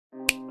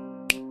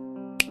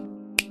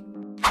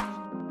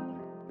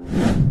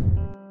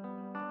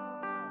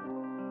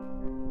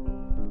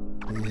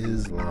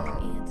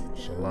I.S.L.A.M,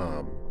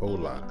 Shalom,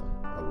 Hola,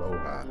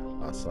 Aloha,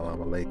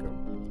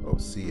 I.S.L.A.M,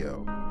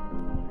 Osio,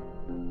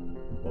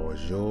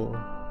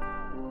 Bonjour,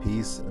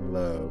 peace and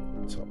love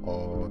to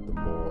all the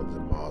Moors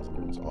and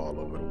Muslims all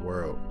over the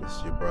world. This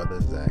is your brother,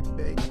 Tarik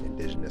Bey,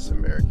 Indigenous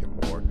American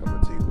Moor,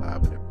 coming to you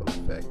live and in full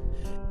effect.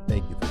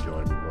 Thank you for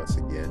joining me once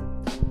again.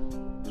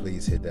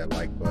 Please hit that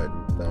like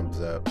button, thumbs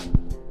up,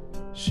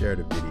 share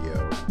the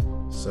video,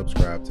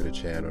 subscribe to the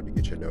channel to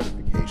get your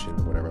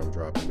notifications whenever I'm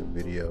dropping new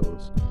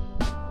videos.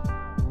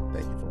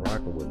 Thank you for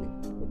rocking with me.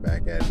 We're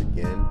back at it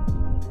again.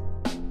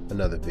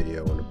 Another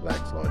video on the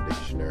Black's Law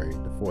Dictionary,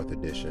 the 4th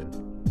edition.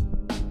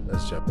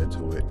 Let's jump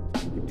into it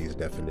with these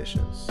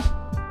definitions.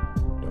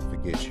 Don't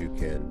forget you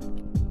can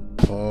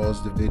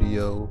pause the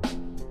video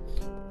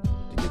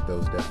to get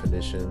those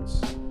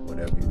definitions,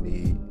 whatever you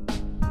need.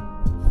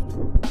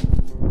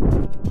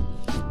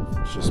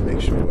 Just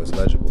make sure it's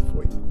legible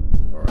for you.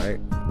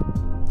 Alright?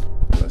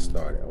 Let's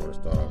start it. I want to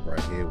start off right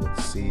here with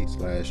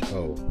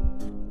C/O.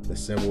 The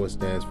symbol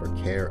stands for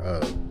care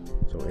of.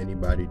 So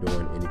anybody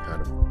doing any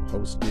kind of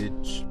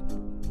postage,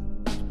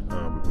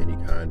 any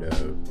kind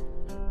of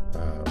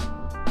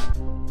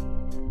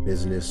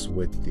business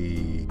with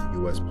the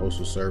U.S.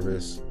 Postal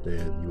Service,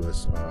 the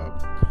U.S.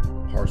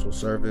 Parcel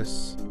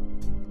Service,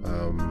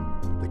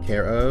 the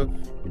care of,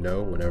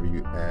 whenever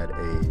you add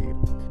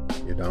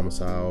your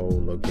domicile,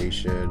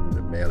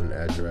 location, mailing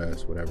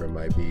address, whatever it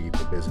might be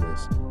for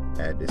business,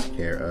 add this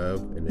care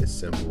of, and this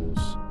symbols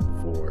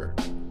for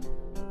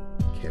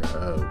care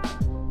of.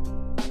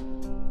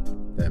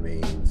 That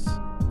means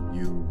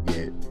you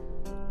get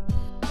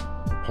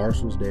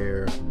parcels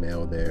there,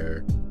 mail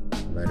there,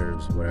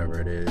 letters, whatever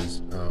it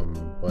is,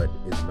 but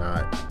it's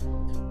not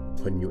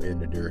putting you in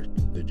the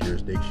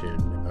jurisdiction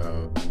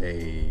of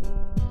a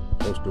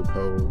postal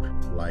code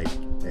like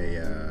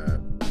the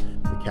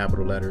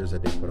capital letters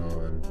that they put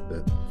on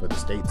for the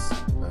state's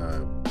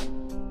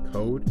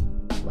code,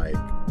 like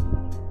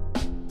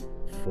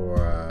for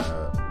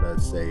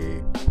let's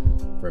say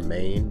for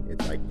Maine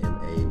it's like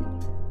MA,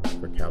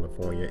 for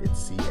California it's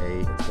CA,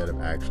 instead of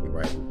actually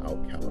writing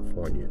out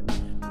California.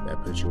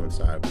 That puts you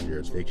inside of the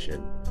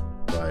jurisdiction.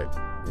 But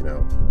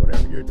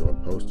whenever you're doing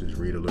postage,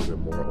 read a little bit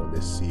more on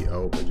this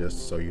CO, but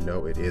just so you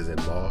know, it is in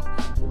law.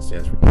 It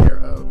stands for care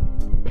of.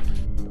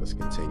 Let's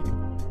continue.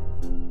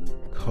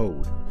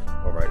 Code.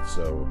 All right,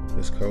 so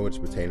this code is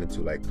pertaining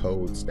to like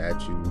codes,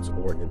 statutes,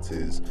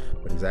 ordinances,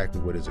 but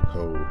exactly what is a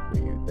code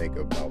when you think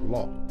about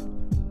law?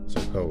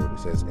 So code, it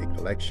says a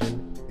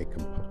collection, a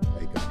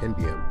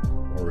compendium,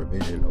 or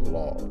revision of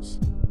laws.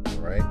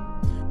 All right,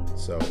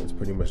 so it's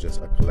pretty much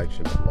just a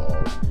collection of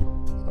laws,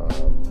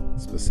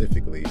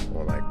 specifically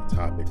on like a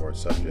topic or a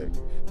subject,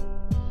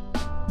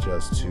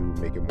 just to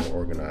make it more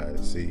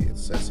organized. See, it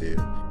says here,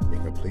 a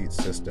complete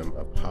system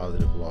of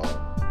positive law.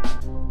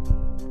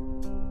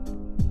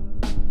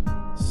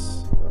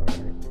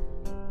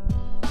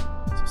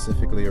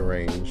 Significantly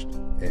arranged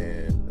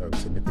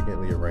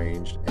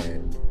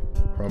and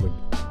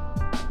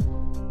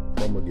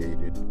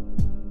promulgated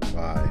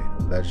by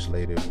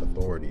legislative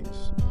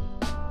authorities.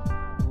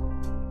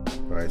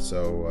 All right,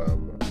 so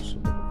I'm just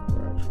looking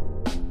for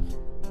actual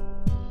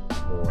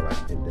more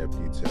like in-depth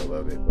detail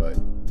of it, but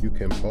you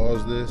can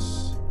pause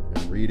this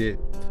and read it,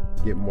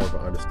 get more of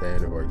an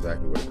understanding or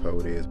exactly what a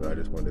code is. But I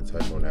just wanted to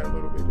touch on that a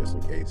little bit just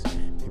in case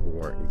people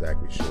weren't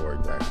exactly sure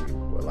exactly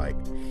what what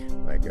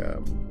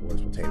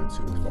it's pertaining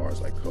to as far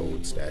as like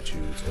code,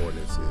 statutes,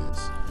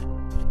 ordinances,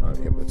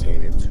 and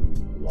pertaining to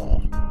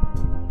law.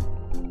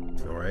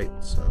 All right,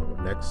 so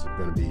next is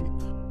going to be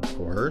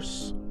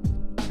coerce.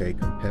 Okay,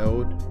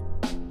 compelled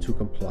to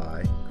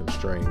comply,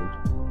 constrained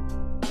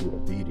to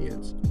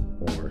obedience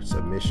or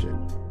submission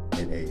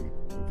in a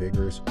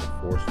vigorous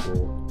or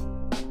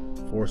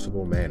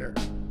forcible manner.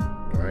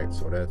 All right,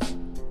 so that's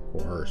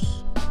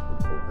coerce.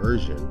 And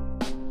coercion,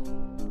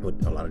 what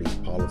a lot of these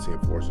policy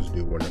enforcers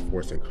do when they're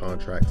forcing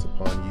contracts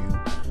upon you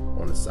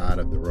on the side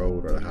of the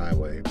road or the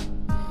highway.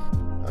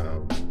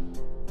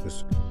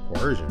 This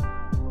coercion,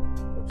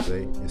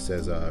 it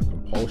says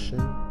compulsion,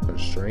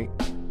 constraint,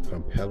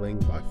 compelling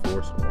by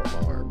force or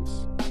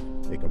arms.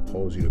 They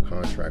compose you to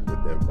contract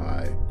with them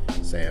by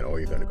saying, oh,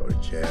 you're going to go to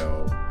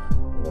jail,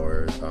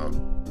 or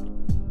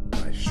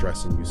by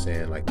stressing you,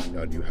 saying like,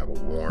 do you have a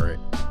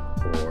warrant,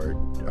 or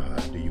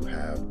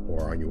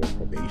or are you on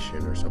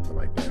probation or something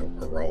like that, or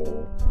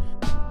parole.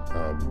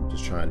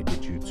 Just trying to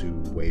get you to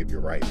waive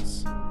your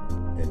rights,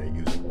 and they're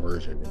using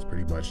coercion. It's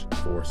pretty much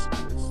force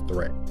and it's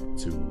threat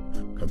to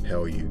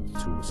compel you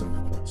to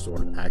some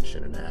sort of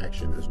action, and the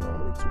action is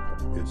normally to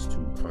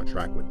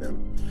contract with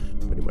them,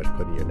 pretty much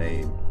putting your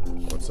name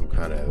on some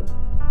kind of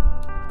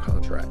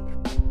contract.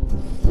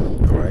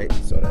 All right,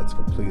 so that's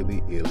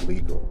completely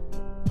illegal.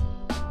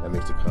 That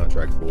makes the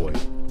contract void.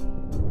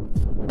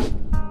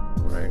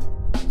 All right,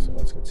 so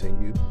let's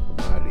continue.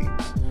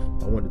 Commodities.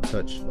 I want to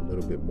touch a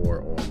little bit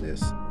more on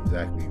this,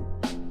 the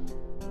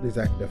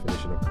exact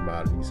definition of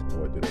commodities and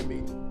what do they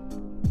mean.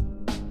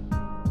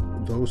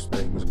 those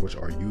things which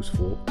are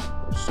useful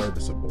or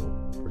serviceable,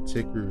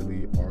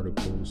 particularly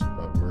articles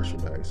of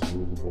merchandise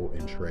movable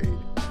in trade.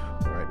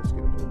 All right, let's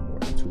get a little more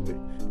into it.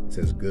 It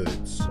says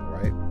goods. All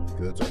right,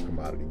 goods are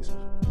commodities,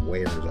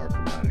 wares are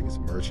commodities,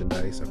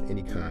 merchandise of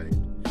any kind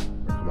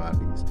are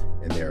commodities,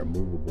 and they are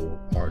movable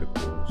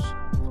articles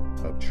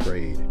of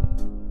trade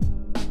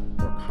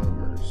or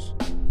commerce.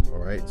 All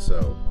right,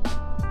 so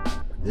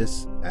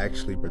this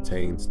actually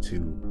pertains to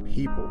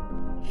people,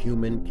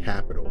 human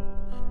capital.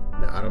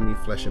 Now, I don't mean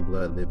flesh and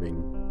blood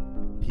living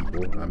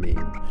people. I mean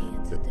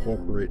the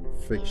corporate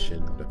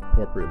fiction, the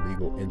corporate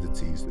legal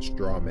entities, the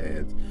straw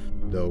mans,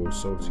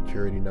 those social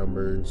security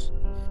numbers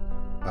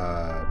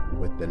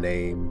with the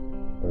name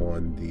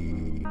on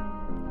the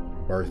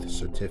birth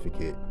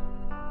certificate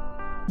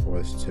or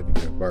the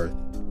certificate of birth.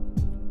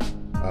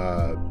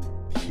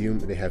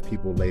 They have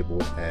people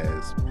labeled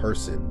as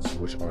persons,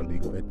 which are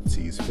legal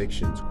entities,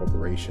 fictions,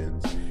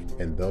 corporations,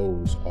 and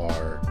those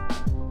are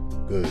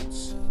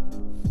goods.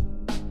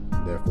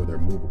 Therefore, they're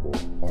movable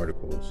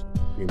articles,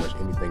 pretty much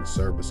anything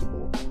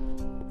serviceable.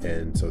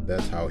 And so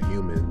that's how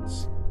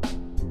humans,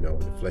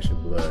 the flesh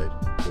and blood,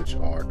 which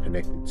are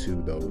connected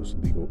to those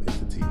legal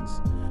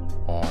entities,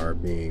 are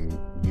being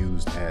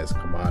used as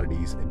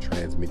commodities and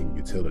transmitting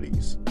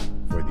utilities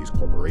for these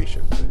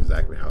corporations. That's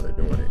exactly how they're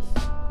doing it.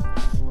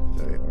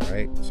 Okay, all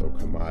right, so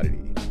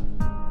commodity,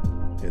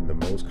 in the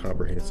most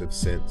comprehensive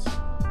sense: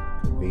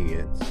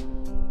 convenience,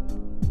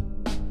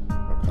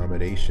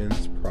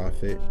 accommodations,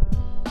 profit,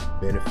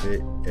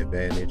 benefit,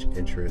 advantage,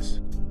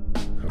 interest,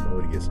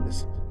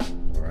 commodiousness.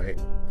 All right,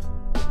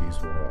 these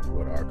are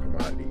what are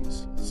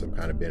commodities: some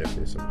kind of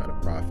benefit, some kind of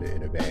profit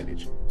and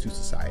advantage to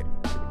society,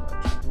 pretty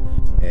much.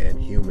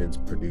 And humans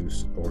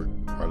produce or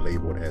are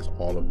labeled as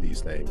all of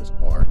these things,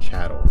 are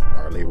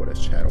labeled as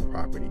chattel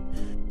property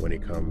when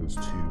it comes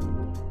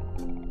to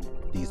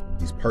these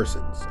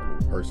persons. I mean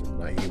persons,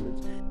 not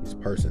humans. These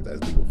persons as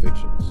legal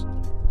fictions.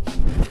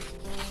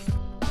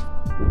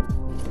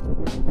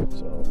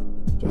 So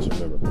just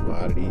remember,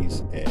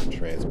 commodities and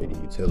transmitting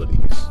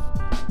utilities.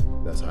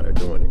 That's how they're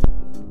doing it.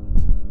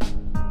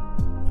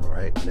 All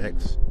right,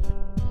 next,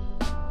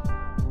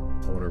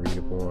 I want to read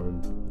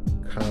upon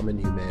common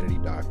humanity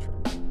doctrine.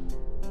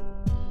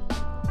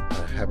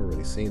 I haven't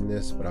really seen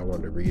this, but I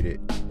wanted to read it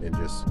and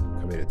just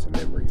commit it to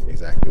memory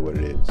exactly what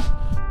it is.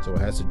 So it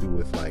has to do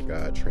with like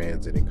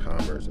transit and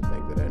commerce and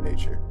things of that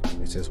nature.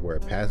 It says where a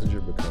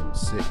passenger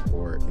becomes sick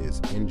or is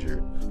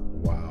injured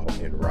while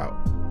en route.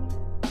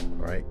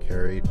 All right,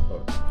 carrier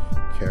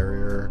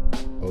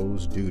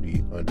owes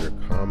duty under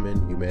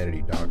common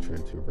humanity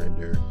doctrine to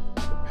render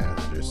the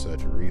passenger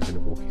such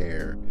reasonable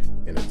care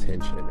and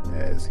attention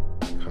as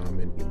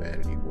common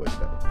humanity would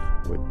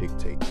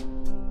dictate.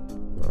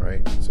 All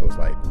right, so it's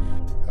like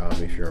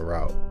if you're en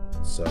route.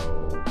 So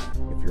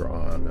if you're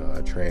on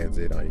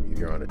transit, if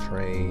you're on a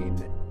train,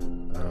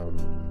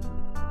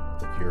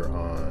 if you're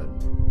on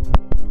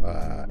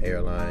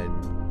airline,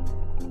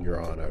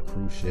 you're on a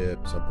cruise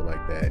ship, something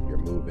like that, you're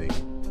moving,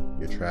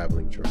 you're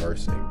traveling,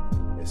 traversing,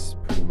 it's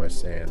pretty much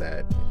saying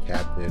that the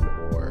captain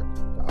or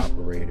the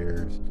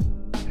operators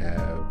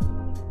have,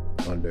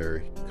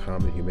 under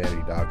common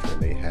humanity doctrine,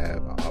 they have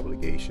an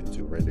obligation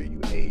to render you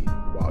aid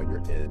while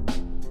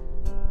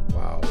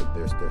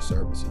they're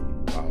servicing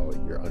you, while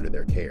you're under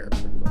their care,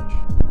 pretty much.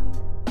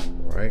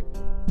 All right,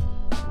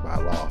 by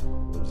law.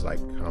 It's like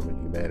common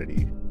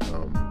humanity.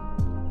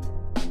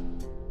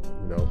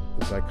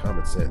 It's like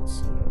common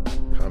sense,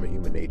 common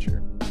human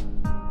nature.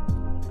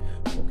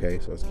 Okay,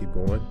 so let's keep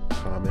going.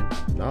 Common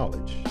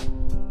knowledge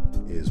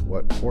is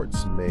what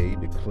courts may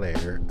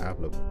declare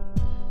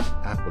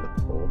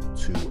applicable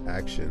to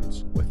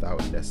actions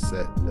without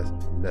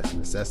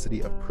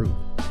necessity of proof.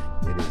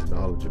 It is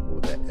knowledgeable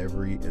that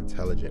every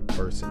intelligent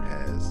person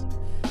has.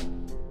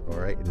 All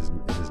right, it is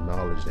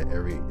knowledge that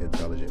every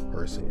intelligent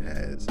person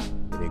has.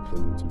 It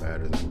includes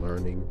matters of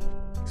learning,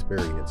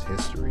 experience,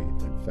 history,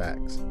 and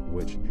facts,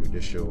 which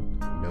judicial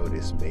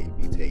notice may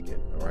be taken.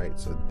 All right,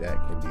 so that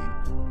can be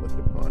looked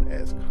upon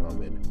as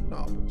common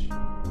knowledge,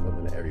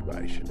 something that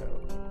everybody should know.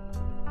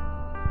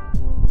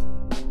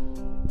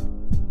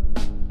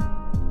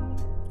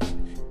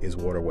 Is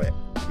water wet?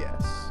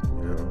 Yes.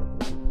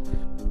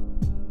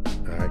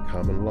 All right,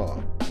 common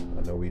law.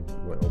 I know we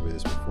went over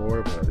this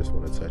before, but I just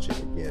want to touch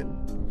it again.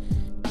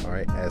 All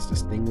right, as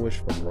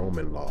distinguished from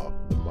Roman law,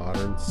 the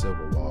modern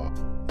civil law,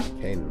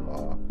 Canaan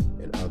law,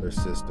 and other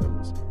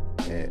systems,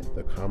 and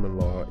the common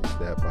law is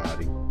that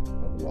body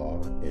of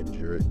law and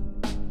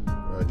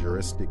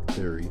juristic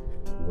theory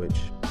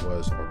which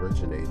was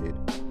originated,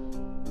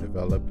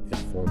 developed, and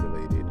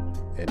formulated,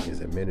 and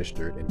is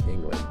administered in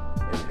England,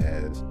 and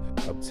has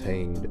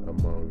obtained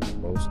among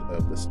most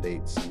of the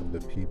states of the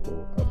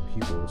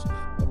peoples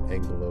of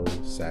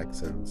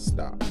Anglo-Saxon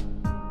stock.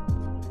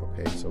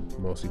 Okay, so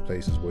mostly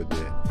places where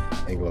the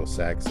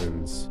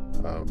Anglo-Saxons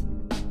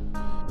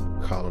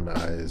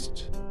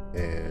colonized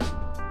and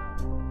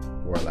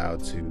were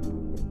allowed to,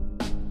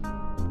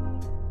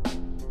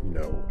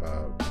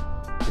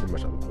 pretty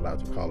much allowed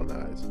to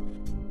colonize.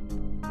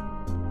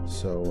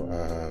 So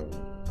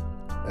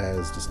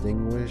as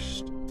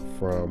distinguished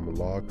from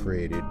law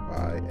created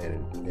by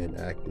and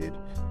enacted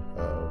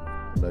of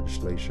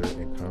legislature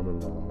and common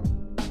law,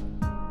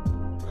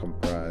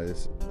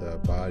 comprise the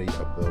body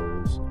of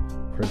those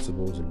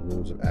principles and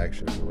rules of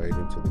action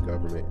relating to the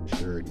government and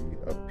surety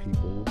of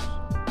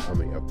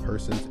of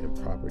persons and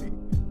property,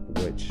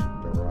 which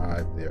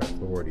derive their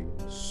authority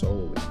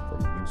solely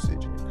from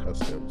usage and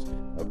customs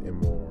of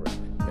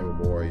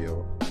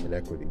immemorial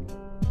inequity,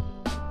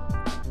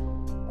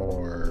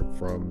 or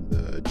from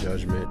the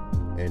judgment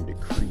and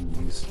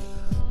decrees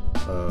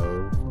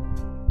of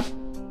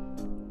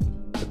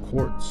the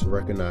courts,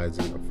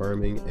 recognizing,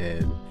 affirming,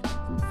 and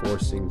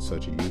enforcing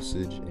such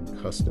usage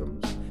and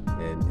customs,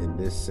 and in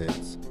this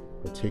sense,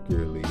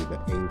 particularly the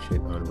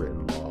ancient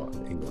unwritten law of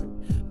England.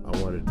 I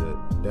wanted to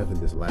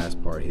definitely this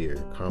last part here,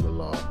 common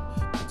law,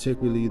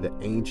 particularly the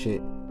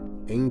ancient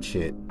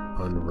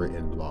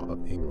unwritten law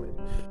of England.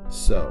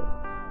 So,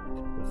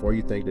 before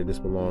you think that this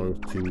belongs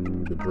to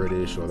the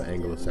British or the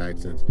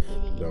Anglo-Saxons,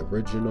 the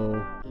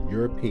original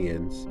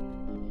Europeans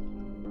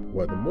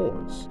were the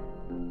Moors.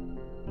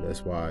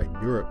 That's why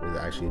Europe is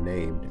actually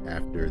named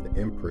after the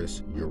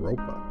Empress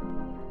Europa,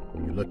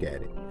 when you look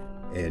at it.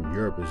 And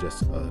Europe is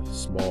just a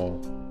small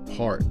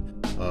part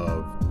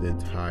of that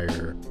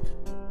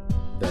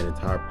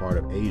entire part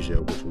of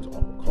Asia, which was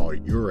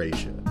called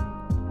Eurasia.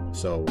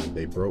 So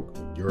they broke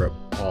Europe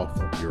off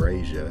of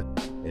Eurasia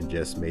and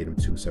just made them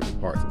two separate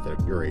parts. Instead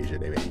of Eurasia,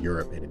 they made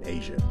Europe and then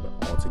Asia,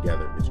 but all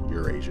together it's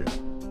Eurasia.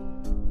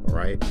 All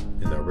right,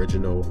 and the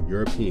original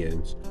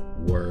Europeans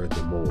were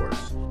the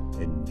Moors,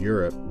 and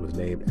Europe was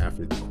named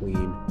after the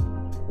queen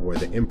or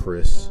the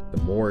empress,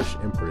 the Moorish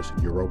empress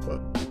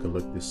Europa. You can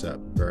look this up,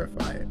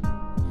 verify it.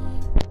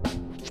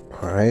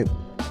 All right,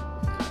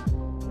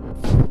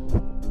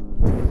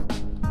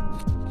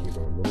 keep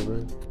on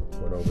moving.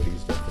 Went over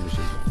these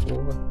definitions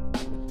before.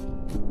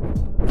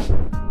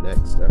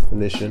 Next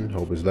definition,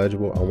 hope is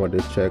legible. I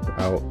wanted to check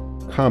out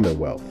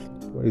Commonwealth.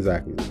 What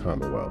exactly is the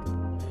Commonwealth?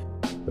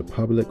 The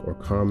public or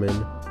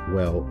common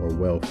well or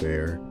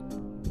welfare.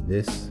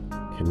 This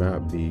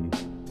cannot be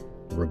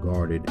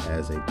regarded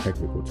as a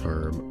technical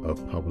term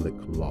of public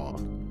law,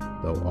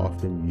 though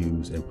often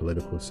used in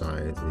political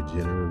science. It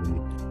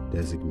generally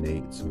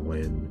designates,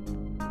 when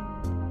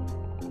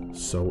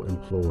so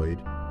employed,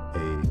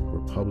 a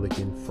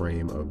republican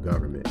frame of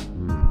government.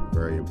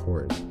 Very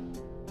important.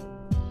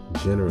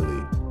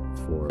 Generally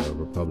for a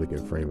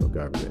republican frame of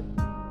government,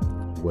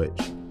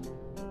 which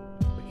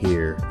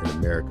here in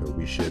America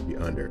we should be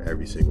under.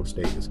 Every single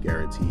state is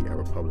guaranteed a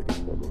republican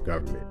form of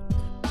government.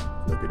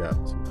 Look it up,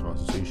 it's in the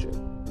Constitution.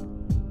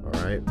 All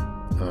right.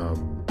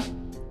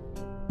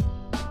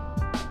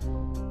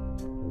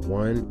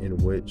 One in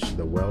which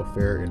the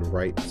welfare and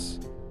rights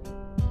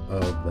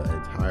of the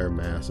entire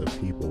mass of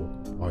people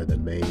are the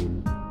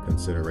main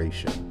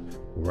consideration,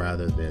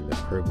 rather than the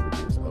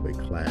privileges of a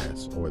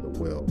class or the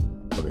will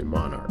of a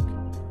monarch.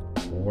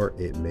 Or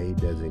it may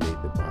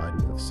designate the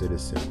body of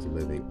citizens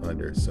living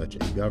under such a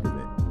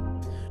government.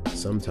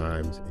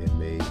 Sometimes it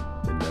may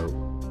denote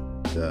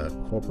the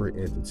corporate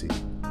entity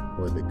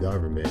or the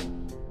government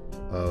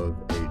of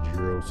a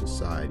jural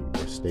society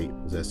or state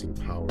possessing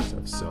powers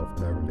of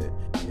self-government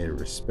in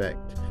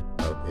respect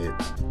of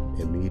its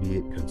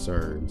immediate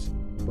concerns,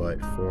 but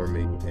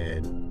forming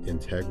an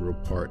integral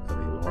part of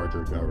a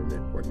larger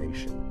government or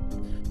nation.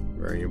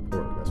 Very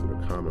important. That's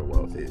what a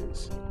commonwealth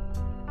is.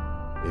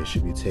 It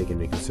should be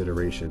taken into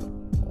consideration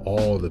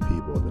all the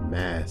people, the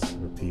mass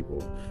of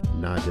people,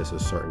 not just a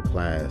certain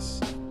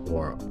class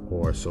or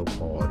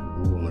so-called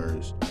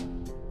rulers,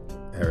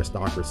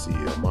 aristocracy,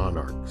 or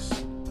monarchs.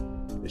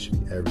 It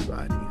should be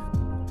everybody.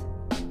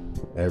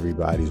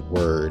 Everybody's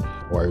word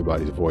or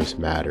everybody's voice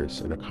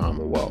matters in a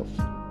commonwealth.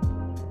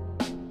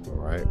 All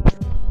right.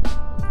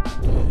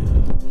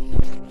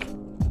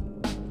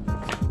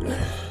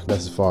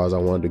 That's as far as I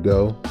wanted to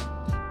go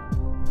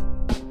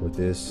with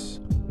this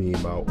being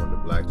out on the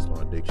Black's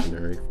Law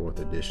Dictionary, 4th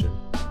edition.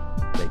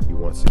 Thank you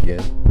once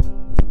again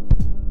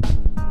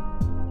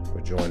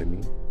for joining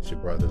me. It's your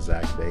brother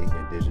Zach Bey,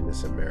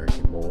 Indigenous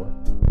American Moor.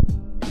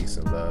 Peace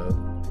and love.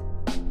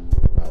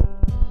 Out.